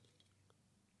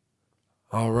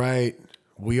All right.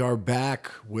 We are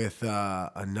back with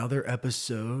another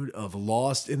episode of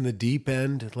Lost in the Deep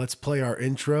End. Let's play our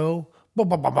intro. I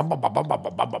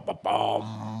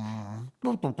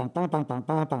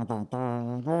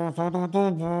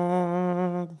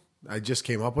just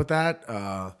came up with that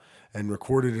and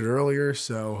recorded it earlier,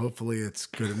 so hopefully it's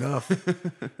good enough.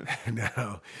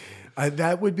 No,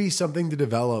 that would be something to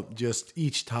develop just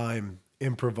each time.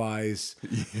 Improvise.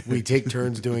 We take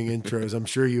turns doing intros. I'm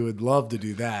sure you would love to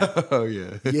do that. Oh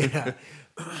yeah. Yeah.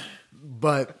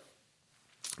 But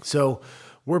so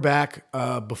we're back.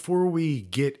 Before we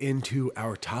get into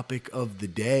our topic of the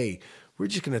day, we're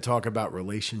just going to talk about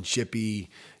relationshipy,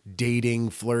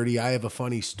 dating, flirty. I have a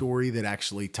funny story that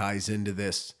actually ties into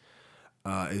this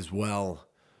as well.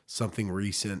 Something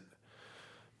recent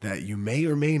that you may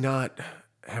or may not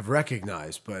have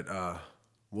recognized, but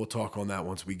we'll talk on that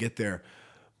once we get there.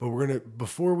 But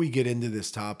before we get into this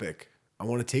topic, I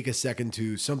want to take a second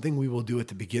to something we will do at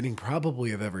the beginning,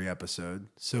 probably of every episode.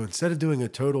 So instead of doing a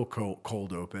total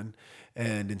cold open,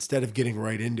 and instead of getting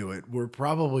right into it, we're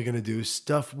probably going to do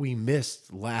stuff we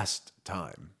missed last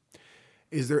time.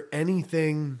 Is there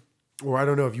anything, or I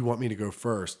don't know if you want me to go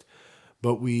first,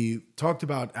 but we talked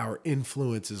about our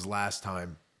influences last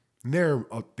time. And there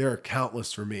are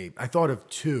countless for me. I thought of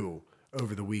two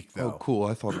over the week, though. Oh, cool.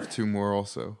 I thought of two more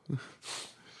also.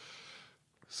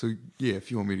 So, yeah,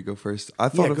 if you want me to go first. I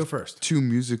thought go of first. two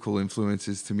musical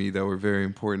influences to me that were very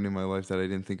important in my life that I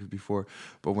didn't think of before.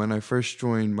 But when I first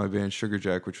joined my band Sugar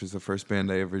Jack, which was the first band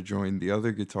I ever joined, the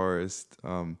other guitarist,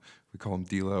 we call him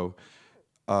D-Lo,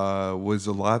 was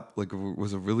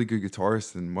a really good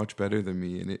guitarist and much better than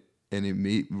me. And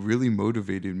it really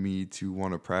motivated me to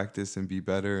want to practice and be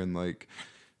better. And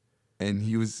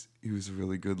he was a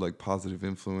really good, like, positive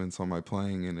influence on my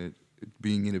playing and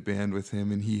being in a band with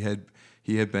him. And he had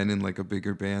been in like a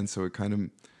bigger band, so it kind of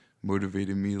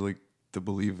motivated me like to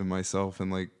believe in myself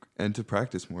and to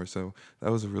practice more. So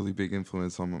that was a really big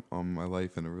influence on my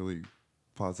life and a really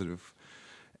positive.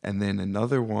 And then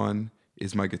another one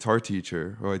is my guitar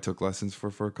teacher, who I took lessons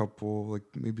for a couple, like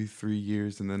maybe 3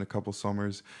 years, and then a couple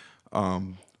summers.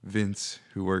 Vince,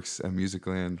 who works at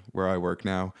Musicland where I work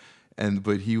now,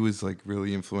 but he was like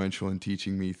really influential in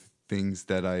teaching me things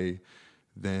that I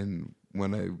then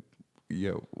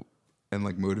and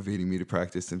like motivating me to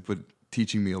practice but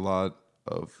teaching me a lot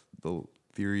of the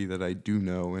theory that I do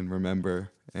know and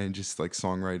remember and just like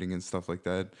songwriting and stuff like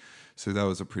that. So that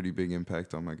was a pretty big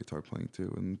impact on my guitar playing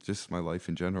too, and just my life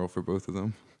in general for both of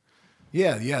them.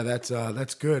 Yeah,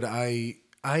 that's good. I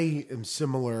am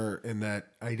similar in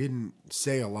that I didn't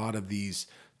say a lot of these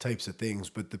types of things,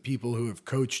 but the people who have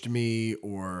coached me,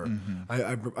 or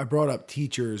I brought up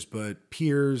teachers, but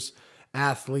peers,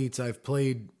 athletes I've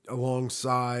played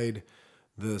alongside,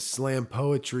 the slam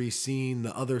poetry scene,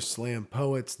 the other slam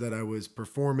poets that I was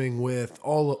performing with,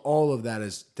 all of that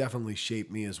has definitely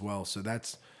shaped me as well. So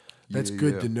that's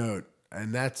good to note.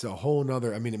 And that's a whole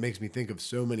nother, I mean, it makes me think of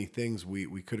so many things we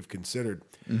could have considered,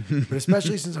 but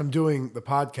especially since I'm doing the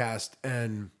podcast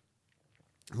and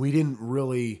we didn't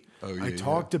really, I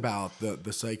talked about the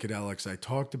psychedelics. I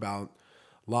talked about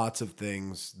lots of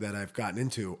things that I've gotten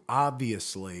into.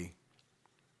 Obviously,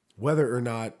 whether or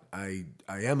not I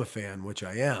am a fan, which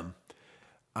I am,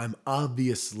 I'm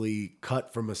obviously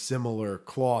cut from a similar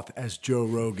cloth as Joe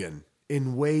Rogan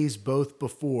in ways both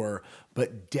before,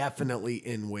 but definitely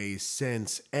in ways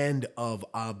since and of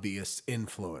obvious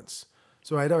influence.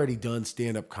 So I'd already done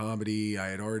stand-up comedy. I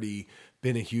had already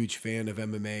been a huge fan of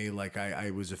MMA. Like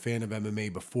I was a fan of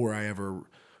MMA before I ever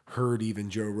heard even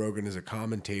Joe Rogan as a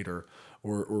commentator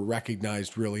or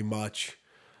recognized really much.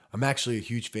 I'm actually a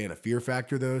huge fan of Fear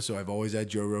Factor though, so I've always had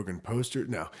Joe Rogan poster.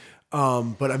 No,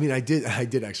 but I mean, I did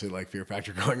actually like Fear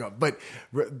Factor growing up. But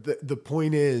the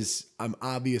point is, I'm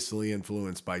obviously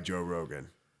influenced by Joe Rogan.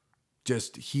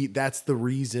 That's the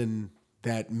reason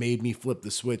that made me flip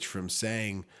the switch from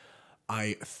saying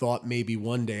I thought maybe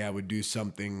one day I would do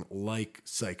something like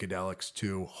psychedelics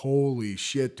to holy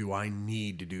shit, do I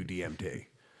need to do DMT?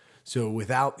 So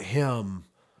without him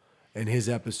and his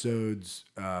episodes,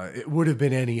 it would have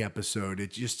been any episode.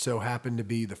 It just so happened to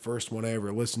be the first one I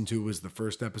ever listened to was the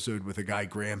first episode with a guy,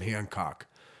 Graham Hancock,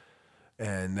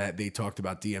 and that they talked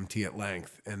about DMT at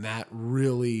length. And that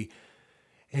really,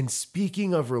 and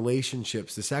speaking of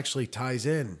relationships, this actually ties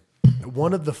in.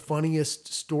 One of the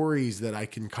funniest stories that I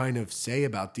can kind of say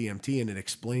about DMT, and it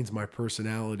explains my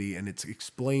personality and it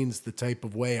explains the type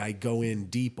of way I go in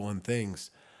deep on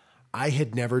things. I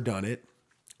had never done it.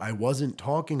 I wasn't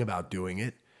talking about doing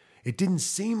it. it didn't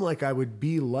seem like I would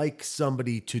be like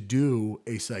somebody to do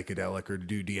a psychedelic or to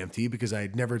do DMT because I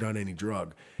had never done any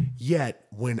drug. Yet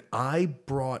when I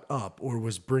brought up or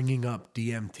was bringing up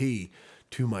DMT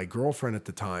to my girlfriend at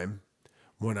the time,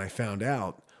 when I found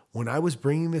out, when I was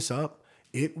bringing this up,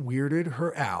 it weirded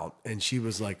her out. And she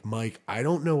was like, Mike, I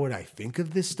don't know what I think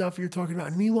of this stuff you're talking about.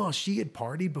 And meanwhile, she had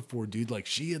partied before, dude. Like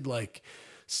she had like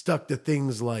stuck to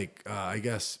things like, I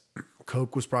guess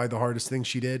Coke was probably the hardest thing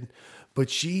she did. But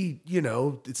she, you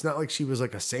know, it's not like she was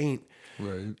like a saint.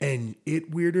 Right. And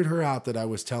it weirded her out that I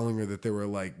was telling her that there were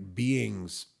like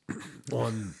beings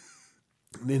on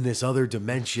in this other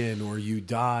dimension, or you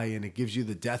die and it gives you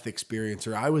the death experience.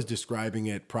 Or I was describing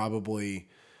it probably,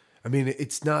 I mean,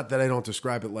 it's not that I don't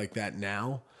describe it like that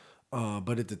now,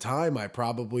 but at the time I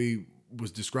probably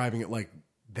was describing it like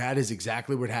that is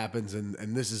exactly what happens,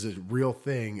 and this is a real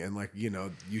thing, and like, you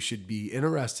know, you should be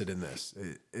interested in this.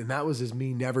 And that was as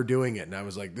me never doing it. And I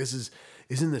was like,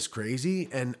 isn't this crazy?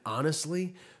 And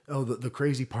honestly, the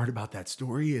crazy part about that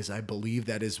story is I believe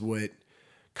that is what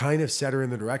kind of set her in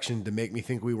the direction to make me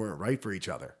think we weren't right for each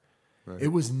other. Right. It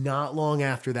was not long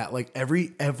after that, like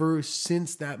ever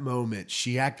since that moment,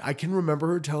 I can remember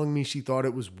her telling me she thought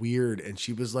it was weird, and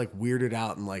she was like weirded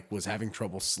out and like was having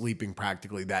trouble sleeping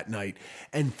practically that night.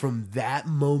 And from that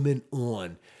moment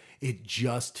on, it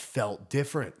just felt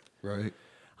different. Right.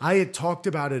 I had talked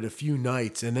about it a few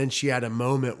nights, and then she had a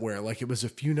moment where like it was a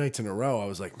few nights in a row. I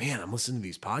was like, man, I'm listening to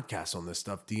these podcasts on this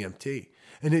stuff, DMT.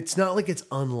 And it's not like it's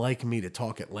unlike me to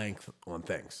talk at length on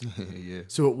things. Yeah.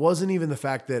 So it wasn't even the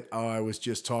fact that I was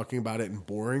just talking about it and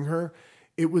boring her.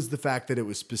 It was the fact that it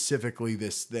was specifically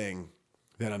this thing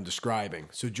that I'm describing.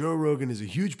 So Joe Rogan is a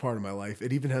huge part of my life.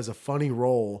 It even has a funny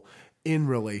role in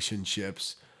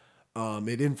relationships.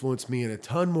 It influenced me in a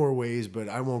ton more ways, but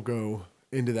I won't go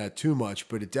into that too much.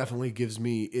 But it definitely gives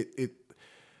me, it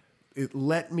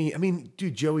let me, I mean,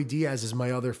 dude, Joey Diaz is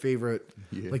my other favorite.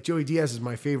 Yeah. Like Joey Diaz is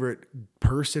my favorite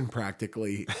person,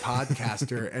 practically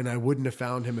podcaster. And I wouldn't have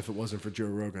found him if it wasn't for Joe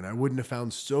Rogan. I wouldn't have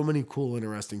found so many cool,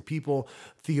 interesting people.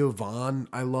 Theo Von,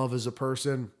 I love as a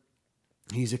person.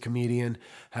 He's a comedian,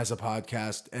 has a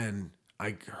podcast. And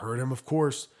I heard him, of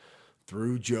course,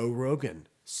 through Joe Rogan.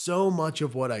 So much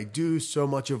of what I do, so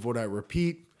much of what I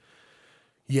repeat.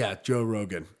 Yeah, Joe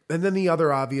Rogan. And then the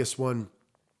other obvious one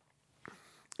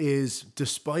is,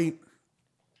 despite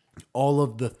all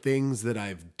of the things that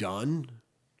I've done,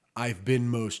 I've been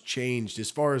most changed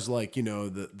as far as like, you know,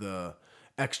 the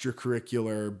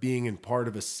extracurricular, being in part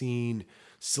of a scene.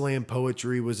 Slam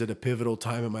poetry was at a pivotal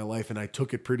time in my life, and I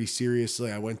took it pretty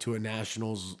seriously. I went to a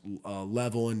nationals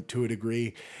level and to a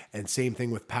degree, and same thing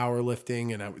with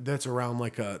powerlifting. And that's around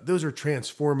like those are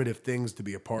transformative things to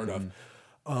be a part of.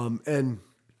 And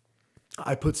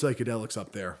I put psychedelics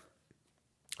up there.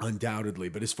 Undoubtedly.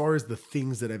 But as far as the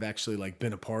things that I've actually like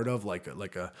been a part of, like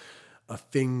a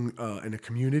thing in a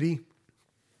community,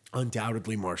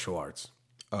 undoubtedly martial arts.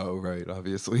 Oh, right.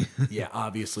 Obviously. Yeah,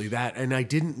 obviously that. And I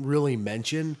didn't really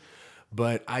mention,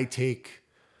 but I take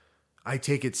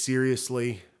it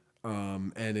seriously.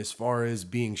 And as far as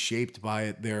being shaped by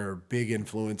it, there are big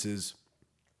influences.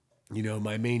 You know,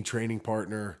 my main training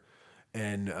partner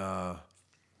and,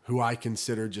 who I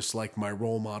consider just like my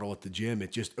role model at the gym.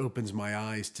 It just opens my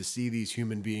eyes to see these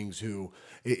human beings who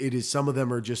it is, some of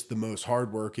them are just the most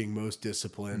hardworking, most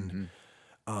disciplined,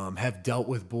 have dealt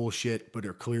with bullshit, but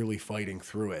are clearly fighting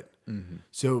through it. Mm-hmm.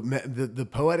 So the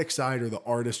poetic side or the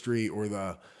artistry or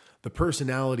the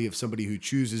personality of somebody who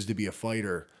chooses to be a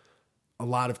fighter, a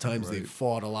lot of times they've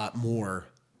fought a lot more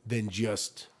than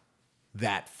just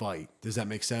that fight. Does that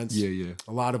make sense? Yeah, yeah.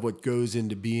 A lot of what goes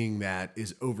into being that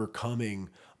is overcoming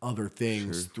other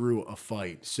things through a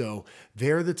fight. So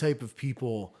they're the type of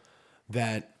people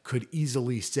that could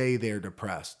easily say they're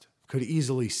depressed, could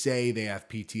easily say they have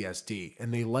PTSD,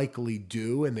 and they likely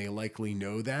do, and they likely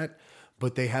know that,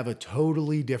 but they have a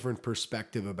totally different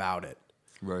perspective about it.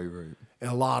 Right, right.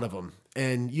 A lot of them.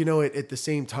 And, you know, at the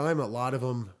same time, a lot of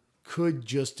them could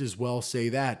just as well say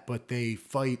that, but they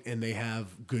fight and they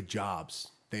have good jobs.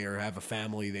 They have a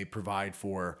family they provide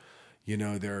for. You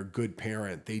know, they're a good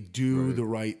parent. They do the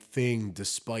right thing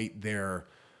despite their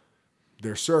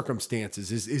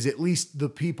circumstances. Is at least the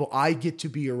people I get to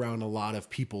be around. A lot of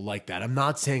people like that. I'm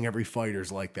not saying every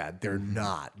fighter's like that. They're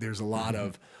not. There's a lot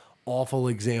of awful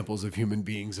examples of human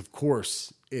beings, of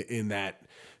course, in that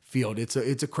field. It's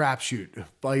a crapshoot.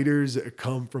 Fighters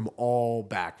come from all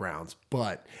backgrounds,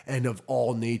 and of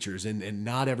all natures, and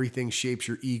not everything shapes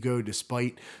your ego.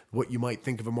 Despite what you might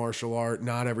think of a martial art,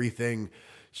 not everything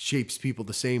shapes people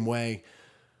the same way.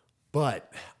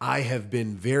 But I have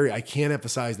been I can't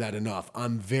emphasize that enough.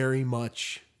 I'm very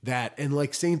much That, and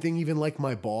like same thing, even like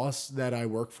my boss that I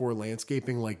work for,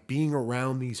 landscaping, like being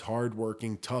around these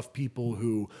hardworking, tough people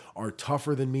who are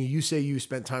tougher than me. You say you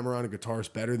spent time around a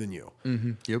guitarist better than you,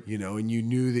 Yep. you know, and you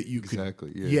knew that you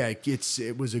Exactly. could, Yeah.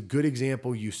 it was a good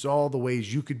example. You saw the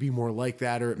ways you could be more like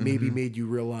that, or it maybe made you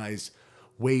realize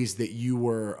ways that you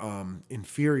were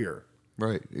inferior.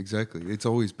 Right. Exactly. It's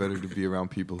always better to be around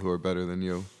people who are better than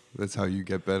you. That's how you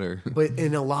get better. But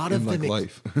in a lot of in like them,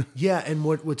 life. yeah. And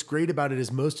what's great about it is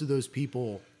most of those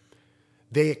people,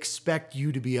 they expect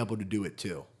you to be able to do it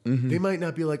too. They might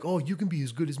not be like, oh, you can be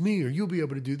as good as me or you'll be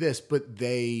able to do this, but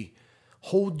they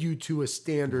hold you to a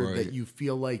standard that Right. you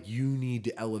feel like you need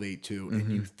to elevate to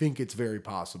and you think it's very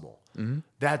possible.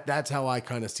 That's how I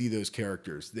kind of see those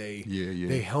characters.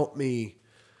 They help me.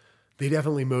 They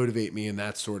definitely motivate me in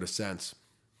that sort of sense.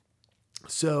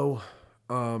 So,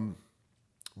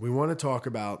 we want to talk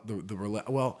about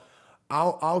well,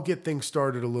 I'll get things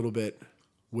started a little bit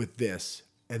with this,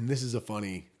 and this is a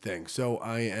funny thing. So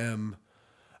I've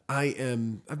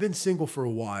been single for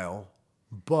a while,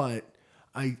 but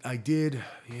I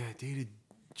dated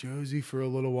Josie for a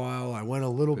little while. I went a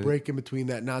little break in between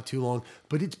that, not too long,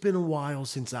 but it's been a while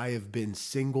since I have been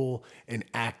single and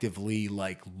actively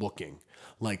like looking,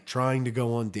 like trying to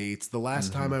go on dates. The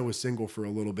last time I was single for a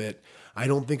little bit, I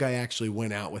don't think I actually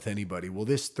went out with anybody. Well,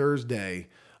 this Thursday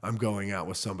I'm going out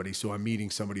with somebody, so I'm meeting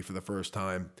somebody for the first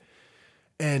time,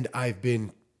 and I've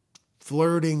been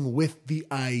flirting with the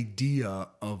idea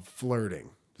of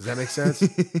flirting. Does that make sense?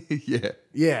 Yeah.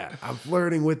 Yeah, I'm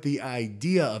flirting with the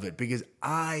idea of it because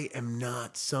I am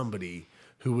not somebody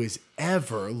who has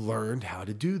ever learned how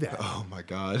to do that. Oh my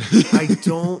God. I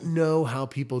don't know how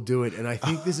people do it, and I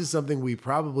think this is something we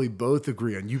probably both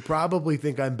agree on. You probably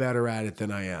think I'm better at it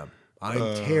than I am.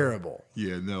 I'm terrible.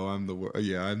 Yeah, no, I'm the worst.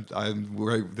 Yeah, I'm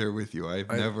right there with you.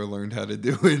 I've never learned how to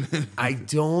do it. I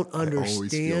don't understand. I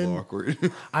always feel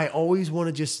awkward. I always want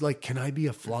to just like, can I be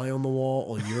a fly on the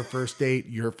wall on your first date,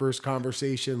 your first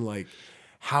conversation? Like,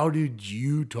 how did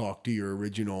you talk to your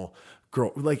original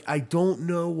girl? Like, I don't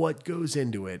know what goes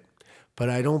into it,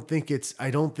 but I don't think it's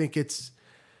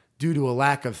due to a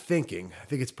lack of thinking. I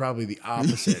think it's probably the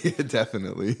opposite. Yeah,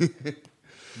 definitely.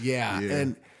 Yeah.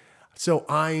 And so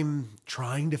I'm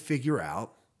trying to figure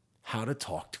out how to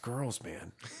talk to girls,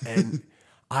 man. And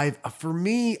for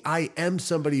me, I am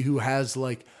somebody who has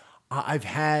like, I've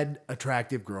had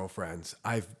attractive girlfriends.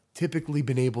 I've typically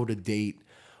been able to date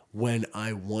when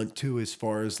I want to, as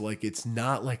far as like, it's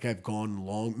not like I've gone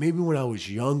long. Maybe when I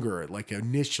was younger, like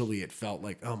initially it felt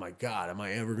like, oh my God, am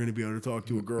I ever going to be able to talk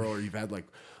to a girl? Or you've had like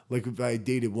if I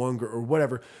dated one girl or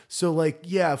whatever. So like,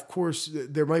 yeah, of course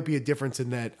there might be a difference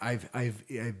in that I've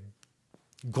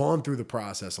gone through the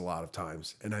process a lot of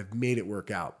times and I've made it work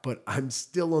out, but I'm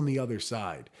still on the other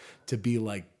side to be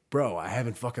like, bro, I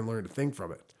haven't fucking learned to think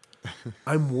from it.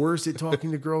 I'm worse at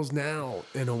talking to girls now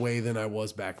in a way than I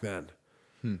was back then.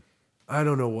 I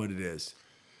don't know what it is.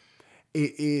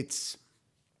 It's,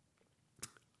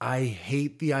 I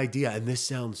hate the idea. And this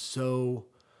sounds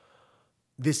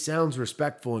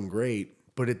respectful and great,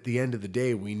 but at the end of the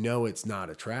day, we know it's not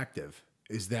attractive,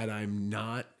 is that I'm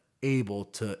not able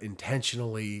to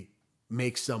intentionally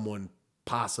make someone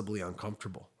possibly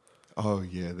uncomfortable. Oh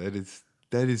yeah, that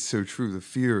is so true. The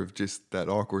fear of just that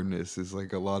awkwardness is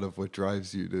like a lot of what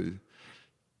drives you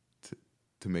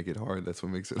to make it hard. That's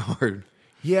what makes it hard.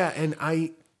 Yeah, and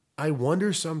I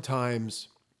wonder sometimes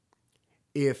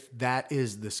if that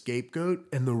is the scapegoat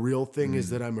and the real thing is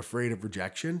that I'm afraid of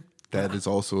rejection. That is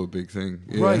also a big thing.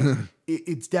 Yeah. Right.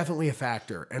 It's definitely a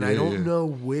factor. And I don't know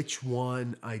which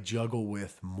one I juggle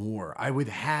with more. I would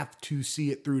have to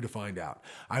see it through to find out.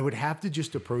 I would have to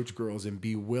just approach girls and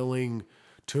be willing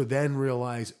to then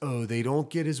realize, oh, they don't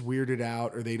get as weirded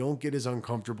out or they don't get as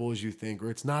uncomfortable as you think, or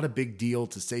it's not a big deal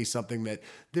to say something that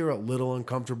they're a little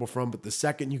uncomfortable from, but the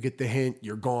second you get the hint,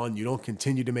 you're gone. You don't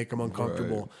continue to make them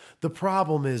uncomfortable. Right. The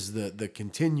problem is the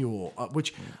continual,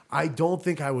 which I don't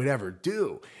think I would ever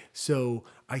do. So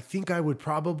I think I would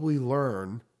probably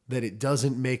learn that it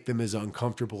doesn't make them as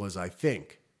uncomfortable as I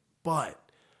think. But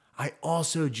I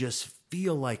also just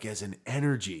feel like as an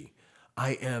energy,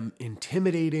 I am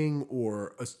intimidating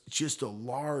or just a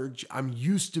large, I'm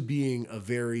used to being a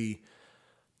very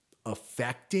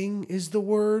affecting is the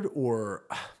word, or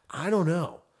I don't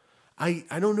know. I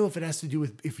don't know if it has to do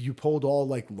with if you pulled all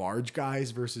like large guys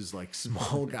versus like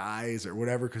small guys or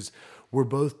whatever, because we're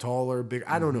both taller, big.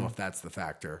 I don't know if that's the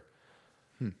factor.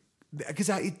 Because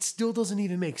it still doesn't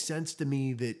even make sense to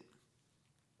me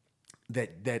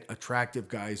that attractive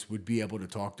guys would be able to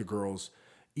talk to girls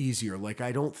easier. Like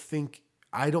I don't think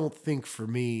for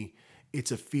me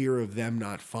it's a fear of them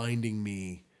not finding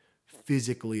me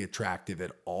physically attractive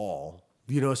at all.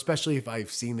 Especially if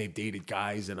I've seen they've dated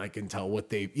guys and I can tell what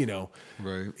they,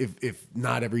 Right. if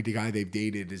not every guy they've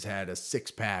dated has had a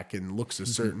six pack and looks a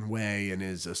certain way and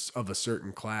is of a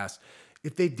certain class.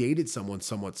 If they've dated someone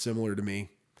somewhat similar to me,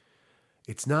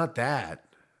 it's not that.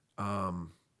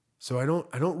 So I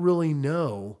don't really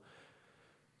know.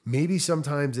 Maybe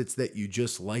sometimes it's that you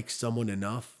just like someone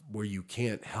enough where you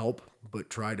can't help but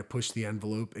try to push the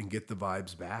envelope and get the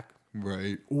vibes back.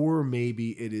 Right. Or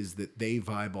maybe it is that they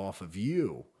vibe off of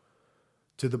you.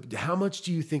 How much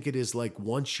do you think it is like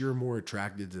once you're more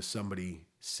attracted to somebody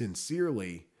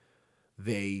sincerely,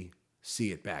 they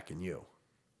see it back in you?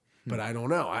 But I don't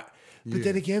know. But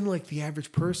then again, like the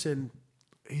average person,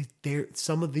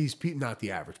 some of these people, not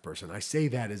the average person. I say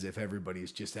that as if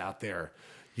everybody's just out there,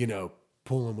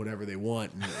 pulling whatever they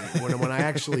want. And when I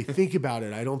actually think about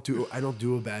it, I don't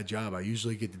do a bad job. I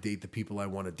usually get to date the people I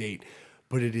want to date.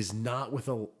 But it is not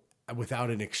without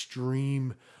an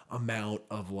extreme amount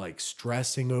of like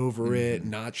stressing over it,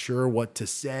 not sure what to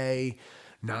say,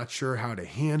 not sure how to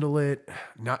handle it.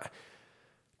 I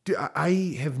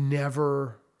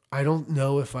don't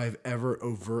know if I've ever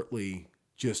overtly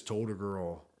just told a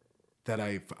girl that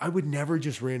I would never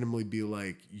just randomly be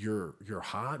like, you're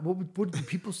hot. What do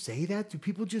people say that? Do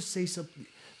people just say something?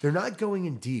 They're not going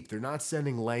in deep. They're not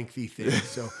sending lengthy things.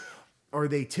 So are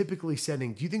they typically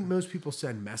do you think most people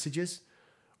send messages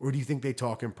or do you think they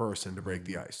talk in person to break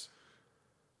the ice?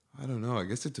 I don't know. I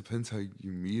guess it depends how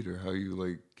you meet or how you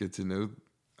like get to know.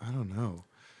 I don't know.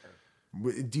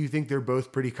 Do you think they're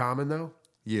both pretty common though?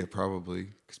 Yeah, probably.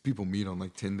 Because people meet on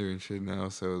like Tinder and shit now.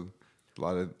 So a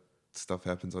lot of stuff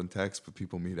happens on text, but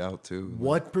people meet out too.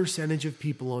 What percentage of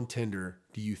people on Tinder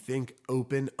do you think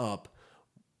open up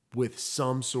with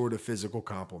some sort of physical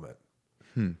compliment?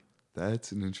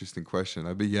 That's an interesting question.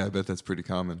 I bet that's pretty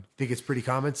common. Think it's pretty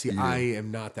common? See, I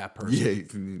am not that person. Yeah,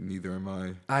 neither am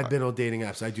I. I've been on dating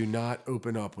apps. I do not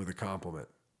open up with a compliment.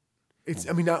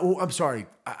 I'm sorry.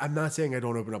 I'm not saying I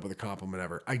don't open up with a compliment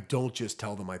ever. I don't just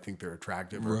tell them I think they're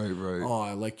attractive. Or, Right. Oh,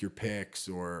 I like your pics,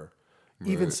 or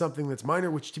even something that's minor,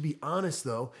 which to be honest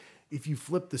though, if you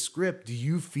flip the script, do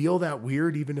you feel that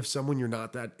weird even if someone you're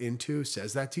not that into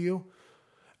says that to you?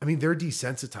 I mean, they're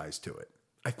desensitized to it.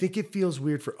 I think it feels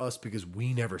weird for us because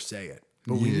we never say it,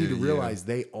 but we need to realize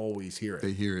they always hear it.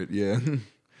 They hear it, yeah.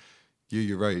 Yeah,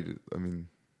 you're right. I mean,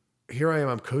 here I am.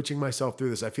 I'm coaching myself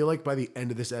through this. I feel like by the end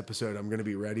of this episode, I'm going to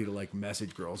be ready to like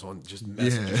message girls a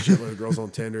shitload of girls on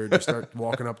Tinder. Just start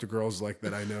walking up to girls like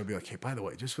that I know, be like, hey, by the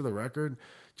way, just for the record,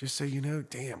 just so you know,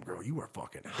 damn girl, you are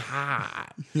fucking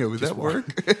hot. Yeah, would that work?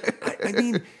 I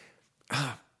mean,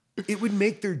 it would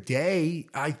make their day.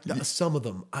 Some of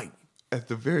them, at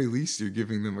the very least, you're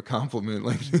giving them a compliment.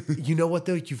 Like, you know what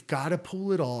though? You've got to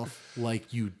pull it off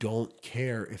like you don't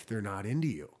care if they're not into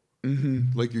you.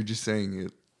 Mm-hmm. Like you're just saying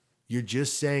it. You're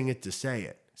just saying it to say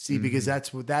it. See, because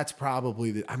that's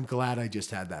probably I'm glad I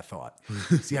just had that thought.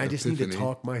 See, I just need to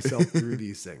talk myself through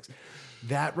these things.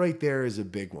 That right there is a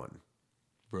big one.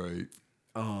 Right.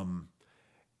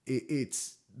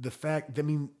 It's the fact. I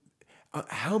mean,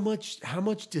 how much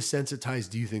desensitized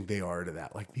do you think they are to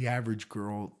that? Like the average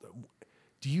girl.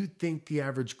 Do you think the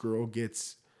average girl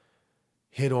gets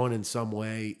hit on in some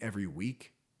way every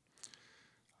week?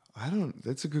 I don't.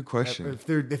 That's a good question. If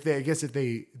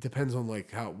they depends on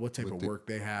like what type of work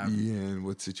they have. Yeah, and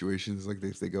what situations like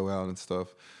if they go out and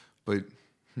stuff. But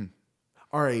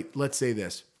all right, let's say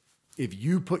this: if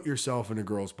you put yourself in a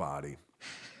girl's body,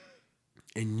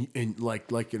 and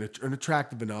like an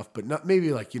attractive enough, but not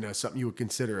maybe like something you would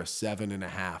consider a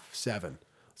 7.5, 7,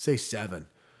 say 7,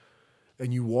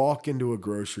 and you walk into a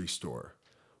grocery store.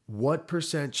 What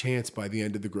 % chance by the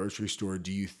end of the grocery store do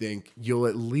you think you'll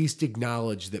at least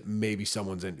acknowledge that maybe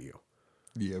someone's into you?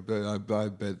 Yeah, but I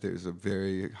bet there's a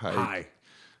very high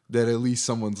that at least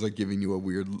someone's like giving you a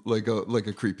weird, like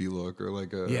a creepy look or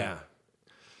like a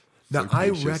Now I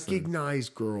recognize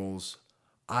girls.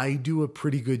 I do a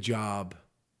pretty good job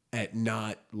at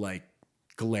not like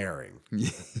glaring,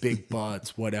 big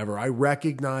butts, whatever. I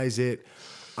recognize it.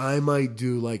 I might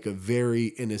do like a very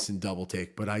innocent double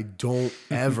take, but I don't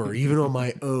ever, even on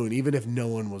my own, even if no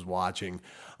one was watching,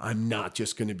 I'm not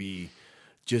just going to be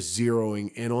just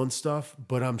zeroing in on stuff.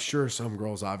 But I'm sure some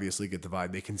girls obviously get the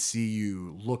vibe. They can see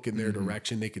you look in their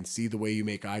direction. They can see the way you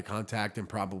make eye contact and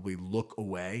probably look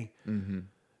away. Mm-hmm.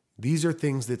 These are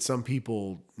things that some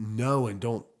people know and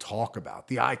don't talk about.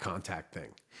 The eye contact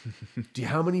thing.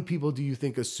 How many people do you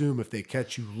think assume if they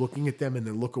catch you looking at them and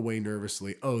then look away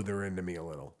nervously, oh, they're into me a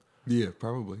little? Yeah,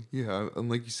 probably. Yeah, and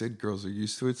like you said, girls are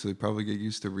used to it, so they probably get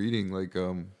used to reading like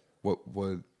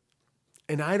what.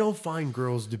 And I don't find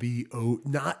girls to be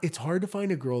it's hard to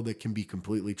find a girl that can be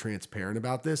completely transparent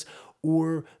about this,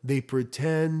 or they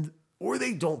pretend, or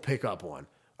they don't pick up on.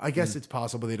 I guess it's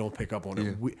possible they don't pick up on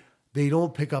it. They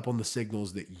don't pick up on the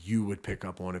signals that you would pick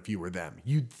up on if you were them.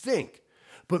 You'd think.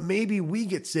 But maybe we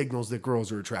get signals that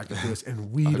girls are attracted to us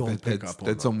and we don't pick up on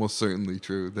That's them. almost certainly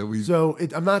true.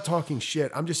 I'm not talking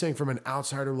shit. I'm just saying from an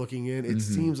outsider looking in, it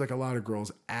seems like a lot of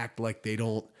girls act like they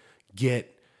don't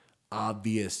get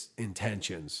obvious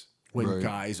intentions when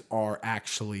guys are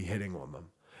actually hitting on them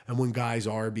and when guys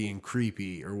are being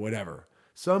creepy or whatever.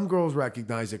 Some girls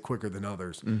recognize it quicker than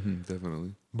others.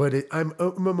 Definitely. But I'm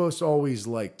almost always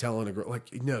like telling a girl,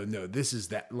 like, no, this is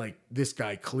that. Like, this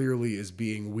guy clearly is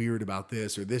being weird about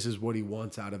this, or this is what he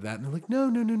wants out of that. And they're like, no.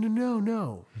 You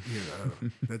know,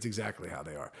 that's exactly how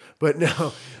they are. But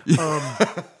no,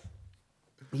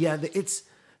 yeah,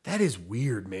 that is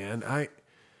weird, man.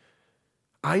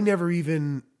 I never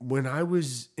even, when I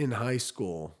was in high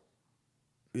school,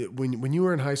 when you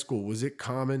were in high school, was it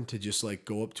common to just like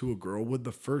go up to a girl? Would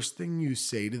the first thing you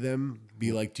say to them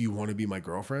be like, do you want to be my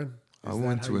girlfriend? I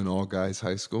went to an all guys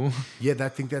high school. Yeah, I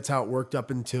think that's how it worked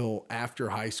up until after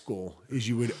high school, is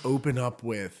you would open up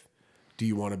with, do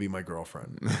you want to be my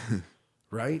girlfriend?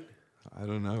 Right? I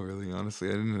don't know, really, honestly.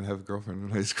 I didn't have a girlfriend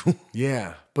in high school.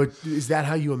 Yeah, but is that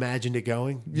how you imagined it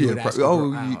going? You would ask a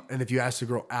girl out. And if you asked a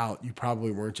girl out, you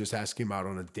probably weren't just asking him out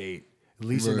on a date, at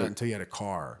least not until you had a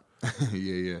car.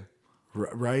 Yeah.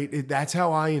 Right? That's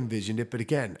how I envisioned it. But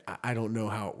again, I don't know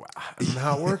how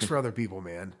it works for other people,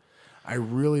 man.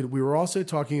 We were also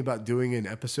talking about doing an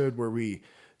episode where we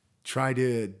try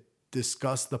to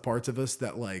discuss the parts of us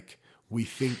that like we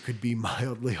think could be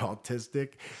mildly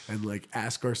autistic and like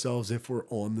ask ourselves if we're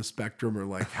on the spectrum or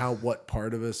like what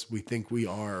part of us we think we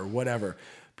are or whatever.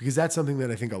 Because that's something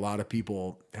that I think a lot of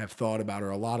people have thought about,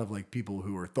 or a lot of like people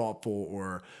who are thoughtful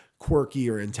or quirky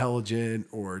or intelligent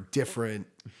or different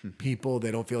people,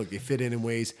 they don't feel like they fit in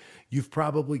ways. You've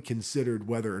probably considered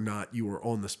whether or not you were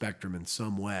on the spectrum in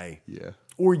some way. Yeah.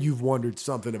 Or you've wondered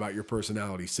something about your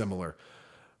personality similar,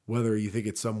 whether you think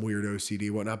it's some weird OCD,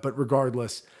 whatnot. But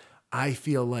regardless, I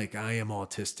feel like I am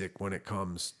autistic when it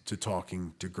comes to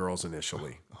talking to girls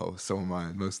initially. Oh, so am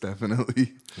I, most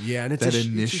definitely. Yeah, and it's a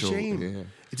shame. Yeah.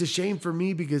 It's a shame for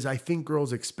me because I think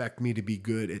girls expect me to be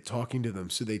good at talking to them.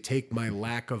 So they take my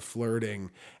lack of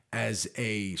flirting as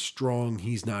a strong,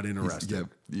 he's not interested.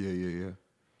 Yeah.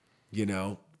 You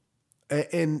know?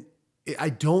 And I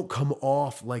don't come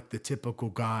off like the typical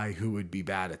guy who would be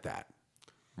bad at that.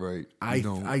 Right. I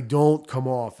don't come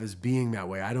off as being that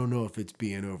way. I don't know if it's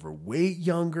being overweight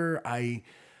younger. I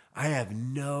have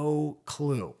no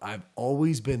clue. I've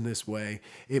always been this way.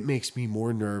 It makes me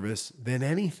more nervous than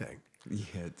anything.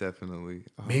 Yeah, definitely.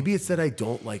 Oh. Maybe it's that I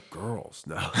don't like girls.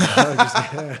 No.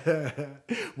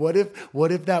 What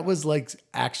if that was like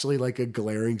actually like a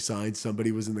glaring sign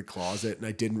somebody was in the closet and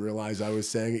I didn't realize I was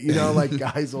saying it? You know, like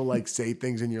guys will like say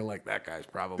things and you're like, that guy's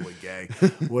probably gay.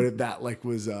 What if that like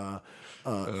was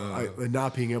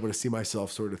not being able to see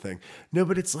myself sort of thing? No,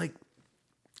 but it's like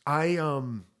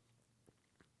I'm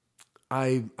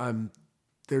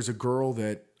there's a girl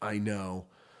that I know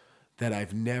that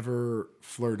I've never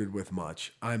flirted with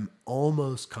much. I'm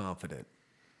almost confident.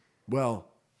 Well,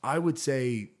 I would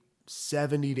say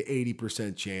 70 to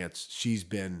 80% chance she's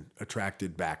been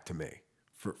attracted back to me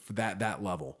for that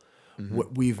level.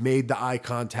 Mm-hmm. We've made the eye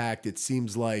contact. It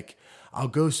seems like I'll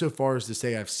go so far as to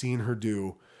say I've seen her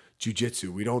do jujitsu.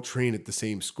 We don't train at the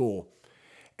same school.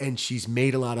 And she's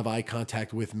made a lot of eye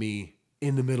contact with me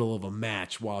in the middle of a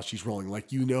match while she's rolling.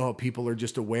 Like, you know how people are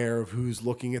just aware of who's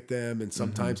looking at them. And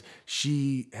sometimes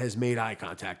she has made eye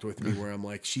contact with me where I'm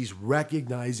like, she's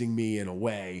recognizing me in a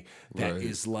way that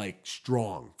is like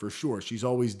strong for sure. She's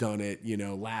always done it, you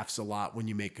know, laughs a lot when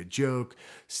you make a joke,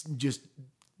 just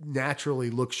naturally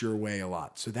looks your way a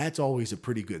lot. So that's always a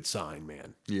pretty good sign,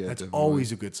 man. Yeah, that's definitely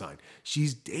always a good sign.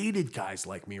 She's dated guys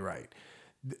like me, right?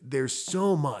 There's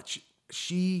so much.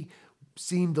 She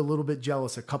seemed a little bit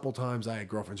jealous a couple times I had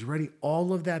girlfriends. You ready?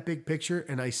 All of that big picture,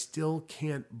 and I still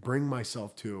can't bring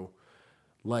myself to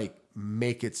like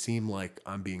make it seem like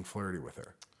I'm being flirty with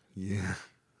her. Yeah.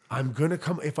 I'm going to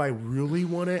come, if I really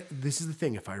want it, this is the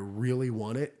thing, if I really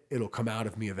want it, it'll come out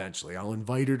of me eventually. I'll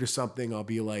invite her to something. I'll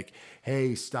be like,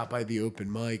 hey, stop by the open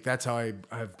mic. That's how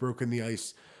I've broken the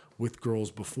ice with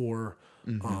girls before.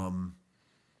 Mm-hmm.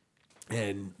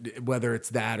 And whether it's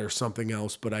that or something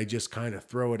else, but I just kind of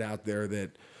throw it out there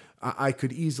that I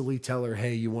could easily tell her,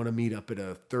 hey, you want to meet up at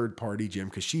a third party gym?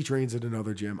 Because she trains at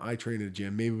another gym. I train at a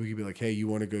gym. Maybe we could be like, hey, you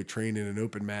want to go train in an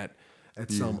open mat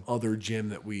at some other gym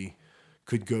that we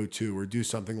could go to or do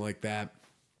something like that.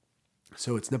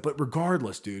 So it's not, but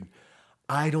regardless, dude,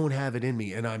 I don't have it in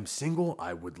me, and I'm single.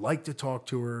 I would like to talk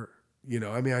to her.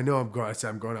 I mean, I know I said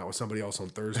I'm going out with somebody else on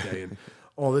Thursday and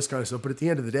all this kind of stuff. But at the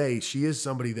end of the day, she is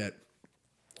somebody that,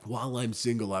 while I'm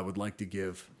single, I would like to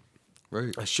give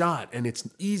Right. a shot. And it's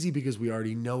easy because we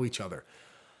already know each other.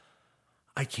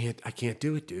 I can't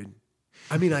do it, dude.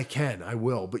 I mean, I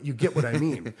will, but you get what I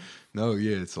mean. No,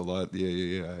 yeah, it's a lot.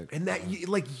 Yeah. And that,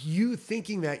 you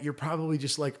thinking that, you're probably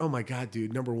just like, oh my God,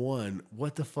 dude, number one,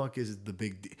 what the fuck is the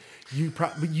big deal?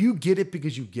 You get it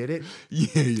because you get it.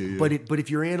 Yeah. But if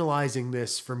you're analyzing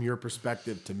this from your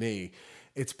perspective to me,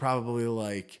 it's probably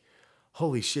like,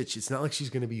 holy shit, it's not like she's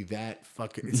going to be that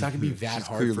fucking, it's not going to be that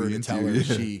hard for her to tell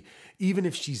her even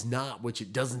if she's not, which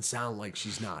it doesn't sound like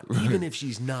she's not, even if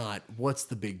she's not, what's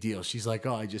the big deal? She's like,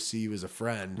 oh, I just see you as a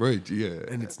friend. Right, yeah.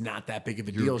 And it's not that big of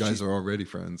a You deal. guys are already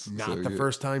friends. Not the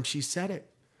first time she said it.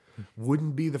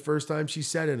 Wouldn't be the first time she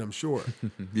said it, I'm sure.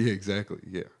 Yeah, exactly,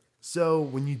 yeah. So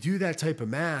when you do that type of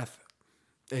math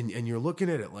and you're looking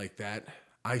at it like that,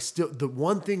 the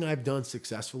one thing I've done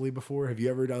successfully before, have you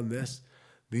ever done this?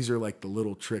 These are like the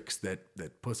little tricks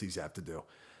that pussies have to do.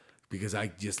 Because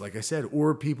like I said,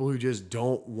 or people who just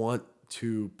don't want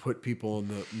to put people in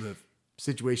the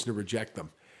situation to reject them.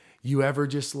 You ever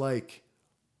just like,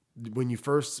 when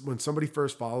somebody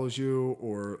first follows you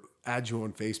or adds you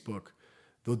on Facebook,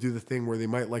 they'll do the thing where they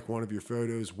might like one of your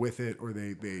photos with it, or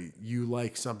you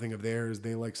like something of theirs,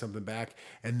 they like something back.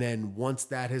 And then once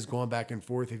that has gone back and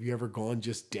forth, have you ever gone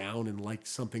just down and liked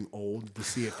something old to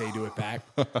see if they do it back?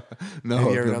 No,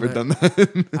 I've never done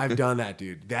that. I've done that,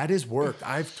 dude. That has worked.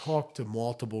 I've talked to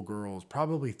multiple girls,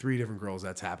 probably 3 different girls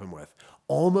that's happened with.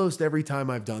 Almost every time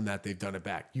I've done that, they've done it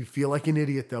back. You feel like an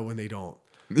idiot though when they don't.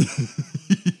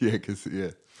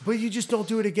 Yeah. But you just don't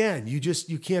do it again.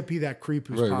 You can't be that creep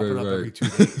who's Right, popping up every 2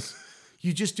 days.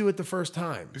 You just do it the first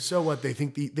time. So what? They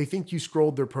think you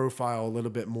scrolled their profile a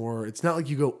little bit more. It's not like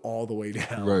you go all the way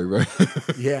down. Right.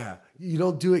 Yeah. You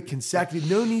don't do it consecutive.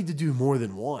 No need to do more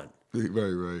than one.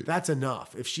 Right. That's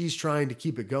enough. If she's trying to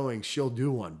keep it going, she'll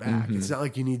do one back. Mm-hmm. It's not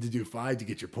like you need to do 5 to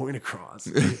get your point across.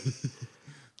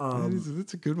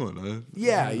 That's a good one. Huh?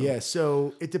 Yeah.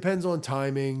 So it depends on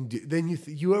timing. Then you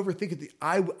overthink it.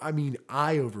 I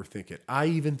overthink it. I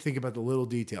even think about the little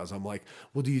details. I'm like,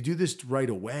 well, do you do this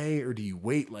right away or do you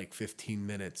wait like 15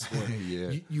 minutes? Or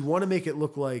Yeah. You want to make it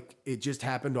look like it just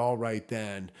happened all right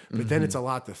then, but then it's a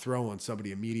lot to throw on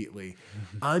somebody immediately.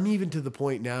 I'm even to the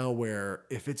point now where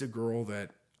if it's a girl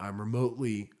that I'm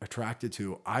remotely attracted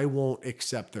to, I won't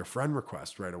accept their friend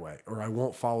request right away, or I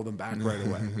won't follow them back right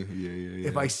away. Yeah.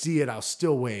 If I see it, I'll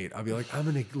still wait. I'll be like, I'm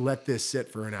going to let this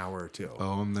sit for an hour or 2.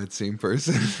 Oh, I'm that same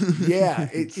person. Yeah.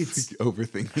 It's like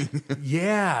overthinking.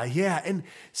 Yeah. And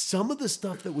some of the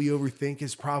stuff that we overthink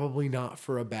is probably not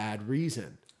for a bad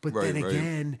reason. But then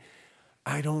again,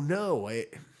 I don't know.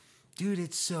 Dude,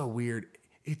 it's so weird.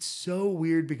 It's so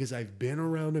weird because I've been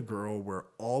around a girl where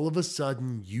all of a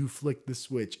sudden you flick the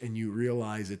switch and you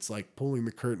realize it's like pulling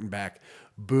the curtain back.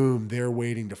 Boom, they're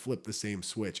waiting to flip the same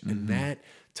switch. And that,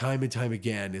 time and time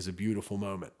again, is a beautiful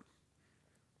moment.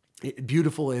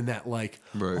 Beautiful in that, like,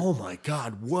 oh my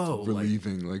God, whoa.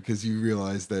 Relieving, like, because you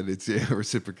realize that it's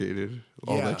reciprocated.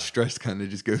 All that stress kind of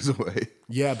just goes away.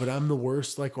 Yeah, but I'm the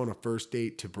worst, like, on a first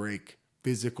date to break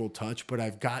physical touch. But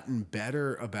I've gotten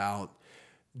better about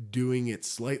doing it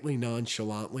slightly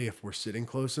nonchalantly if we're sitting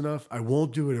close enough. I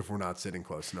won't do it if we're not sitting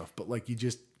close enough, but like you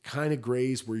just kind of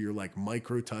graze where you're like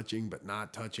micro touching but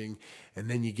not touching, and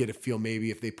then you get a feel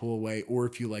maybe if they pull away, or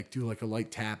if you like do like a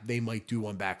light tap, they might do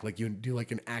one back. Like you do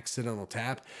like an accidental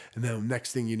tap, and then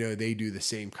next thing you know, they do the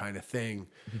same kind of thing.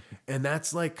 And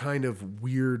that's like kind of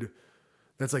weird.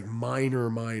 That's like minor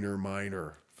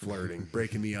flirting,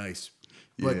 breaking the ice.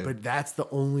 But that's the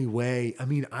only way. I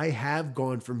mean, I have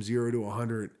gone from 0 to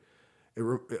 100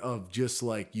 of just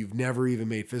like you've never even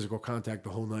made physical contact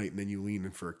the whole night, and then you lean in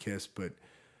for a kiss. But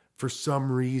for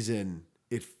some reason,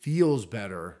 it feels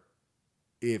better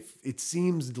if it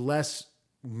seems less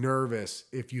nervous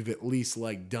if you've at least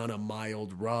like done a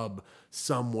mild rub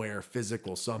somewhere,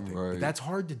 physical something. But that's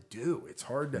hard to do. It's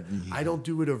hard to. I don't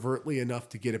do it overtly enough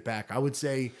to get it back. I would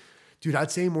say, dude, I'd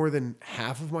say more than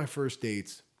half of my first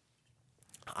dates,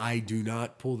 I do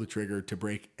not pull the trigger to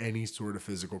break any sort of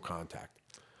physical contact.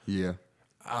 Yeah.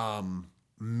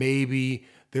 Maybe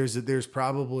there's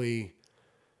probably,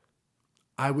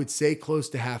 I would say close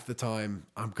to half the time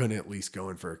I'm going to at least go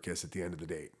in for a kiss at the end of the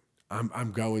date.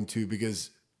 I'm going to,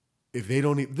 because if they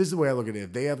don't, this is the way I look at it.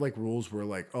 If they have like rules where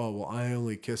like, oh, well, I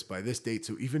only kiss by this date.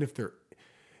 So even if they're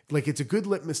like, it's a good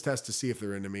litmus test to see if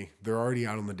they're into me. They're already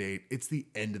out on the date. It's the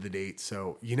end of the date.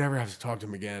 So you never have to talk to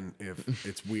them again if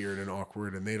it's weird and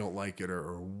awkward and they don't like it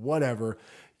or whatever.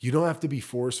 You don't have to be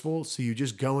forceful, so you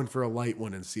just go in for a light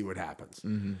one and see what happens.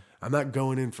 Mm-hmm. I'm not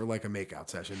going in for like a makeout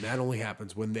session. That only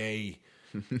happens when they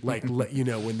like let you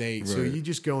know when they. So Right. you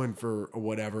just go in for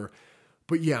whatever.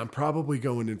 But yeah, I'm probably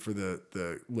going in for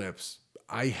the lips.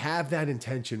 I have that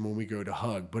intention when we go to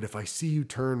hug, but if I see you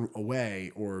turn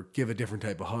away or give a different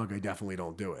type of hug, I definitely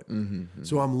don't do it. Mm-hmm.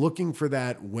 So I'm looking for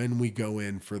that when we go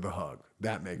in for the hug.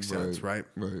 That makes sense, right?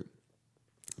 Right.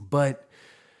 But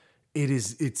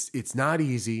it's not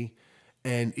easy,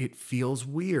 and it feels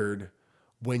weird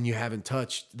when you haven't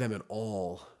touched them at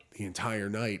all the entire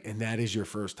night, and that is your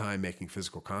first time making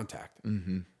physical contact.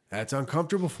 Mm-hmm. That's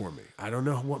uncomfortable for me. I don't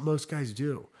know what most guys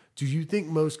do. Do you think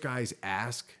most guys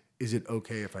ask, is it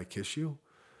okay if I kiss you?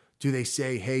 Do they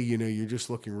say, hey, you're just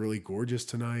looking really gorgeous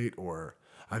tonight, or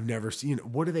I've never seen it?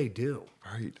 What do they do?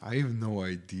 Right. I have no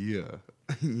idea.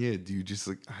 Yeah, do you just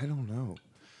like, I don't know.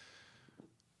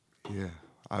 Yeah.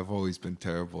 I've always been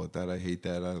terrible at that. I hate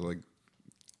that.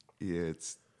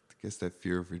 It's, I guess that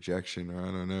fear of rejection, or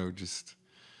I don't know, just,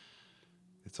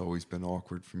 it's always been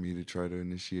awkward for me to try to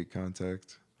initiate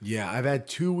contact. Yeah, I've had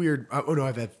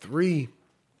I've had three.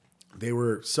 They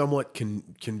were somewhat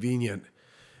convenient.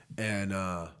 And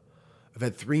I've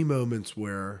had three moments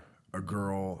where a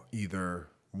girl, either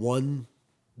one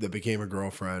that became a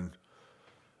girlfriend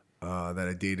that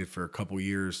I dated for a couple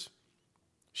years,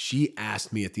 she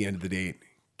asked me at the end of the date,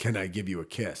 can I give you a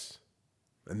kiss?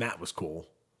 And that was cool.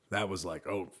 That was like,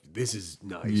 oh, this is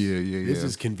nice. This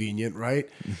is convenient, right?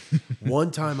 One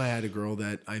time I had a girl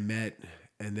that I met,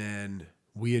 and then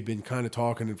we had been kind of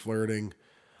talking and flirting.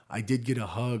 I did get a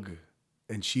hug,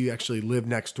 and she actually lived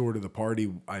next door to the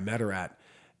party I met her at.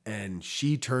 And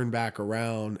she turned back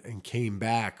around and came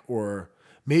back. Or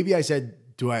maybe I said,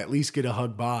 do I at least get a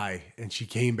hug by? And she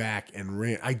came back and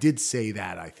ran. I did say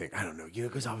that, I think. I don't know,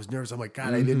 because I was nervous. I'm like,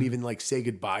 God, I didn't even like say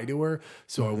goodbye to her.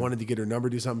 So I wanted to get her number,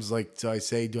 do something. So I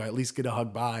say, do I at least get a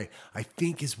hug by? I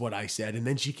think is what I said. And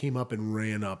then she came up and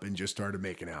ran up and just started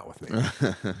making out with me.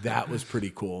 That was pretty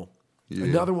cool. Yeah.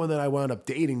 Another one that I wound up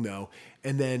dating, though,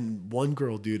 and then one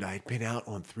girl, dude, I had been out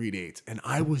on 3 dates, and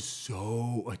I was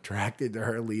so attracted to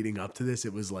her leading up to this.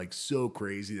 It was like so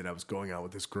crazy that I was going out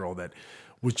with this girl that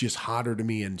was just hotter to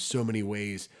me in so many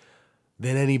ways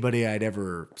than anybody I'd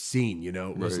ever seen.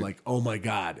 It was like, oh my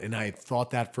God. And I had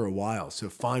thought that for a while. So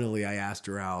finally I asked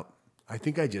her out. I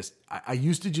think I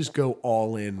used to just go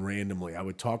all in randomly. I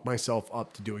would talk myself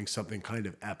up to doing something kind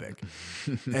of epic.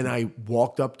 And I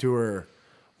walked up to her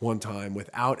one time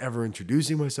without ever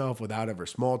introducing myself, without ever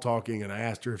small talking. And I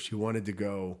asked her if she wanted to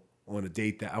go on a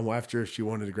date I asked her if she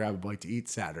wanted to grab a bite to eat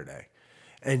Saturday.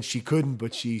 And she couldn't,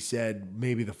 but she said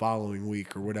maybe the following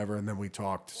week or whatever. And then we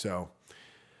talked. So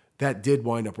that did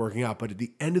wind up working out. But at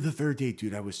the end of the third date,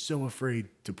 dude, I was so afraid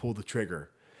to pull the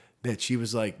trigger that she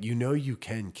was like, you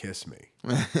can kiss me.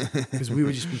 Because we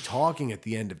would just be talking at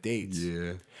the end of dates.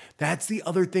 Yeah. That's the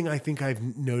other thing I think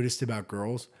I've noticed about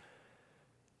girls.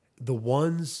 The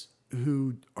ones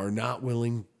who are not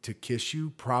willing to kiss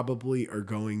you probably are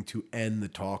going to end the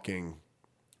talking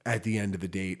at the end of the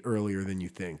date earlier than you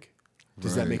think.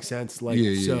 Does that make sense? Like,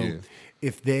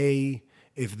 if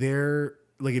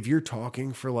you're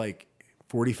talking for like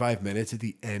 45 minutes at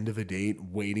the end of a date,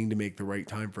 waiting to make the right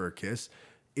time for a kiss,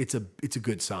 it's a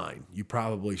good sign. You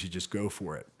probably should just go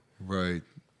for it. Right.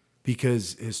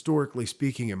 Because historically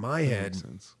speaking, in my head, makes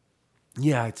sense.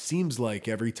 Yeah, it seems like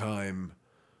every time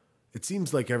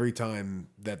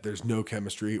that there's no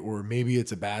chemistry, or maybe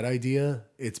it's a bad idea,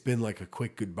 it's been like a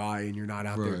quick goodbye and you're not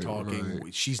out there talking.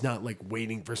 Right. She's not like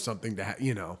waiting for something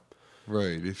to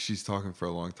Right. If she's talking for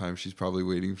a long time, she's probably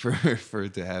waiting for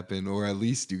it to happen, or at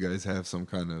least you guys have some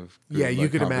kind of good, you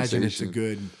could imagine